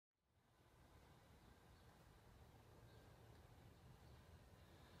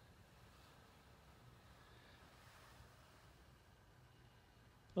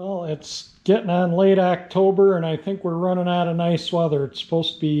Well, it's getting on late October, and I think we're running out of nice weather. It's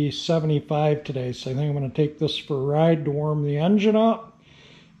supposed to be 75 today, so I think I'm going to take this for a ride to warm the engine up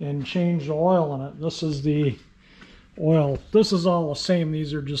and change the oil in it. This is the oil. This is all the same.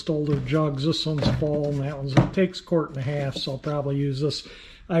 These are just older jugs. This one's full, and that one's, it takes a quart and a half, so I'll probably use this.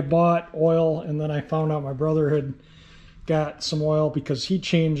 I bought oil, and then I found out my brother had got some oil because he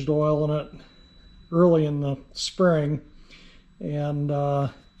changed oil in it early in the spring. And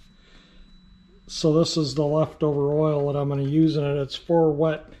so this is the leftover oil that I'm going to use in it. It's for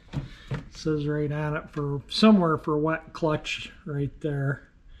wet. It says right on it for somewhere for wet clutch right there.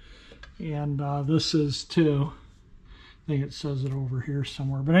 And this is too. I think it says it over here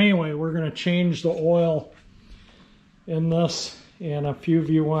somewhere. But anyway, we're going to change the oil in this. And a few of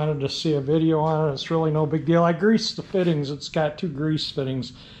you wanted to see a video on it. It's really no big deal. I greased the fittings. It's got 2 grease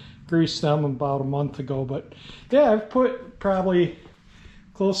fittings. Greased them about a month ago. But yeah, I've put probably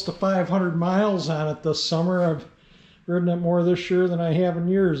close to 500 miles on it this summer. I've ridden it more this year than I have in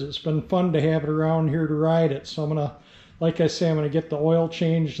years. It's been fun to have it around here to ride it. So I'm going to, like I say, I'm going to get the oil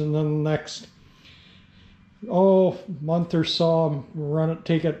changed, and then the next month or so, I'm going to run it,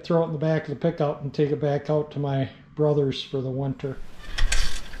 take it, throw it in the back of the pickup and take it back out to my brother's for the winter.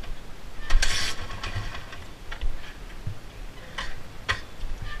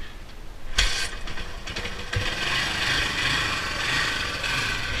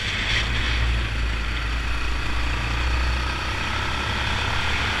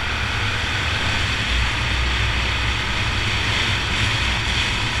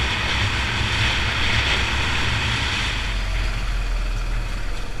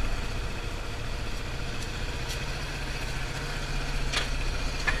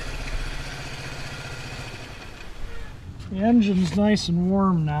 The engine's nice and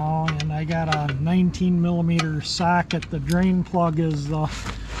warm now, and I got a 19mm socket. The drain plug is the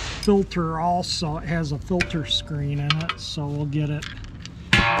filter also. It has a filter screen in it, so we'll get it,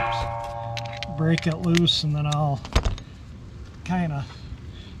 break it loose, and then I'll kind of,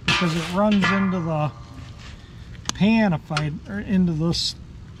 because it runs into the pan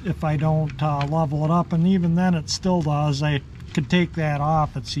if I don't level it up, and even then it still does. I could take that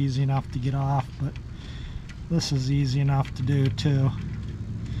off. It's easy enough to get off, but this is easy enough to do too.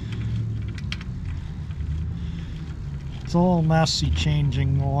 It's a little messy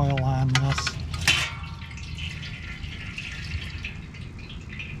changing the oil on this.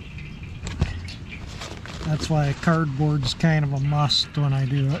 That's why cardboard's kind of a must when I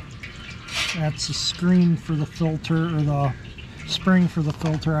do it. That's the screen for the filter, or the spring for the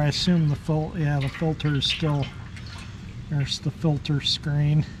filter. I assume the filter is still, there's the filter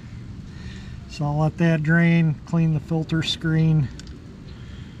screen. So I'll let that drain, clean the filter screen,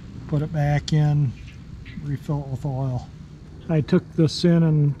 put it back in, refill it with oil. I took this in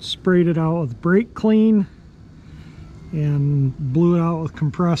and sprayed it out with brake clean and blew it out with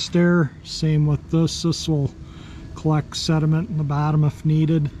compressed air. Same with this. This will collect sediment in the bottom if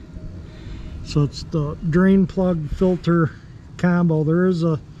needed. So it's the drain plug filter combo. There is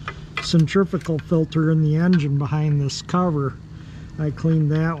a centrifugal filter in the engine behind this cover. I cleaned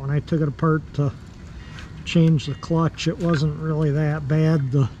that when I took it apart to change the clutch. It wasn't really that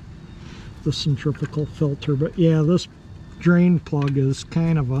bad, the centrifugal filter, but yeah, this drain plug is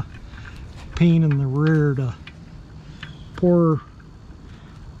kind of a pain in the rear. To poor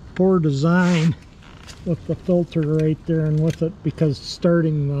design with the filter right there, and with it, because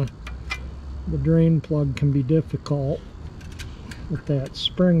starting the drain plug can be difficult with that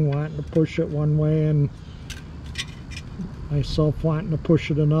spring wanting to push it one way and myself wanting to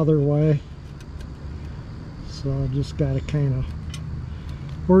push it another way. So I just got to kind of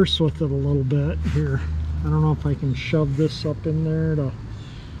horse with it a little bit here. I don't know if I can shove this up in there to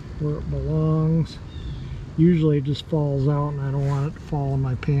where it belongs. Usually it just falls out, and I don't want it to fall in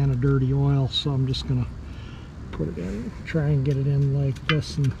my pan of dirty oil, so I'm just gonna put it in, try and get it in like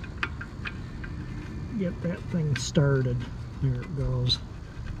this and get that thing started. There it goes.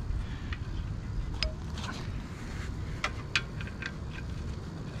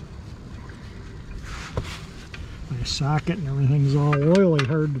 My socket and everything's all oily,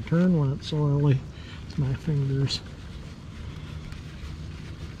 hard to turn when it's oily with my fingers.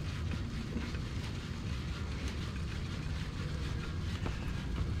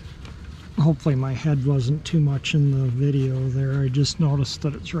 Hopefully my head wasn't too much in the video there. I just noticed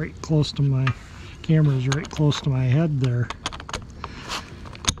that it's right close to my camera's right close to my head there.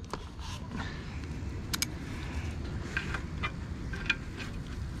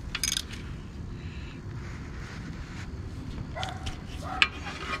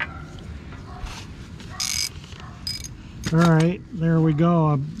 Alright, there we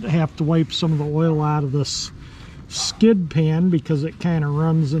go. I have to wipe some of the oil out of this skid pan because it kind of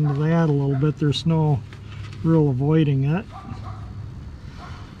runs into that a little bit. There's no real avoiding it.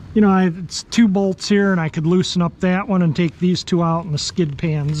 You know, it's 2 bolts here, and I could loosen up that one and take these 2 out and the skid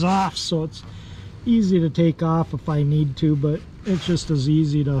pan's off, so it's easy to take off if I need to, but it's just as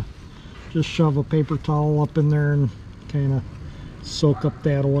easy to just shove a paper towel up in there and kind of soak up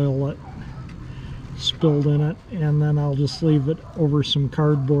that oil that spilled in it, and then I'll just leave it over some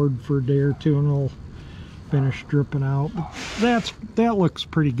cardboard for a day or two and it'll finish dripping out. But that looks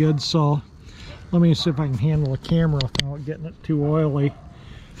pretty good, so let me see if I can handle the camera without getting it too oily.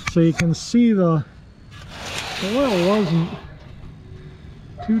 So you can see the oil wasn't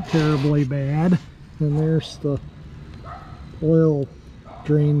too terribly bad, and there's the oil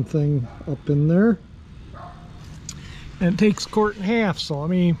drain thing up in there, and it takes 1.5 quart, so let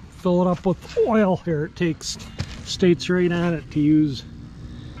me fill it up with oil here. It states right on it to use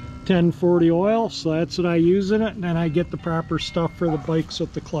 1040 oil, so that's what I use in it, and then I get the proper stuff for the bikes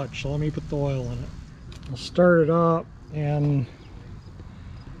with the clutch. So let me put the oil in it. I'll start it up and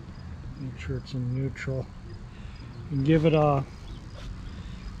make sure it's in neutral and give it a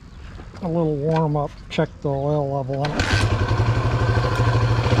little warm up, check the oil level on it.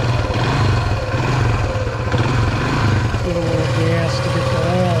 Give it a little gas to get the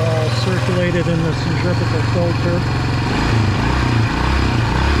oil all circulated in the centrifugal filter.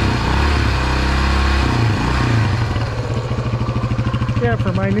 Yeah,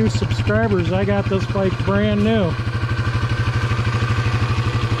 for my new subscribers, I got this bike brand new.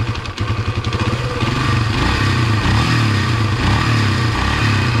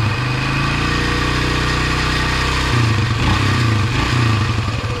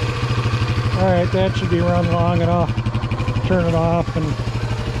 Alright, that should be run long enough. Turn it off and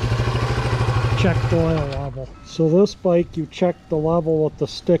check the oil level. So this bike, you check the level with the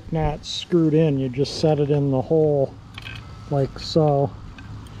stick not screwed in. You just set it in the hole like so.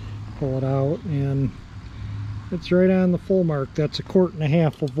 Pull it out and it's right on the full mark. That's 1.5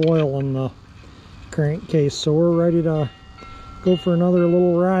 quart of oil in the crankcase. So we're ready to go for another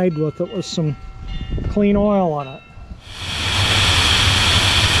little ride with it with some clean oil on it.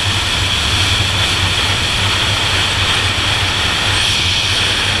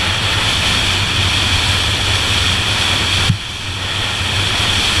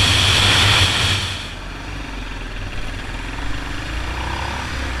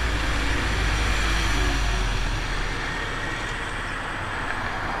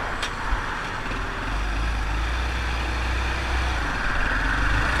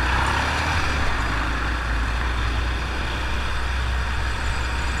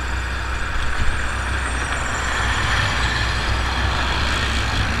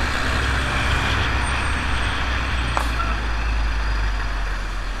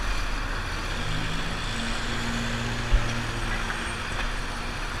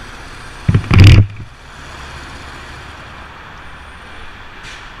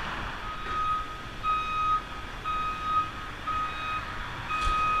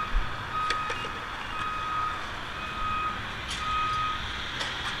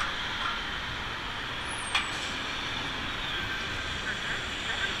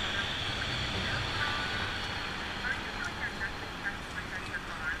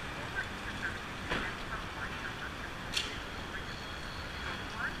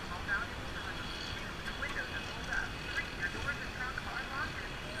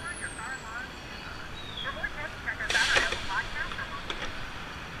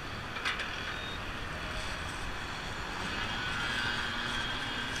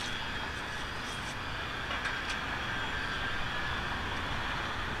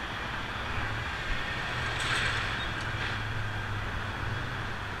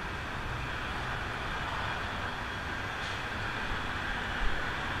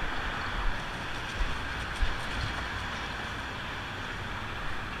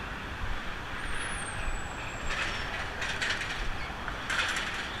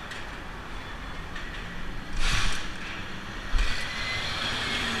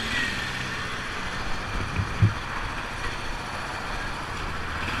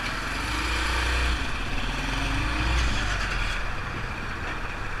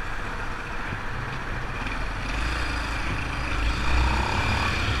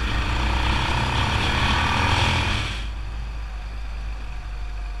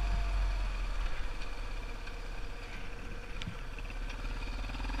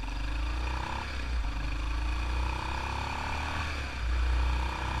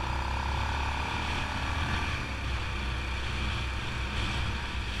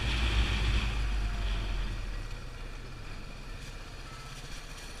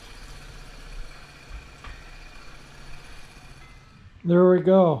 There we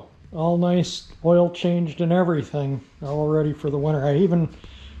go. All nice, oil changed and everything, all ready for the winter. I even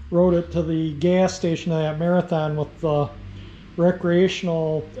rode it to the gas station of that marathon with the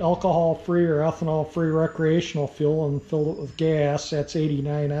recreational, alcohol-free or ethanol-free recreational fuel and filled it with gas. That's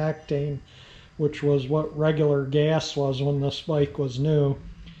 89 octane, which was what regular gas was when this bike was new.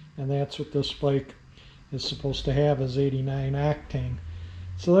 And that's what this bike is supposed to have, is 89 octane.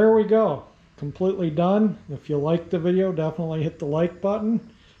 So there we go. Completely done. If you liked the video, definitely hit the like button.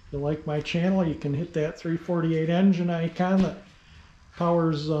 If you like my channel, you can hit that 348 engine icon that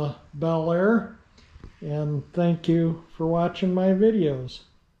powers Bel Air. And thank you for watching my videos.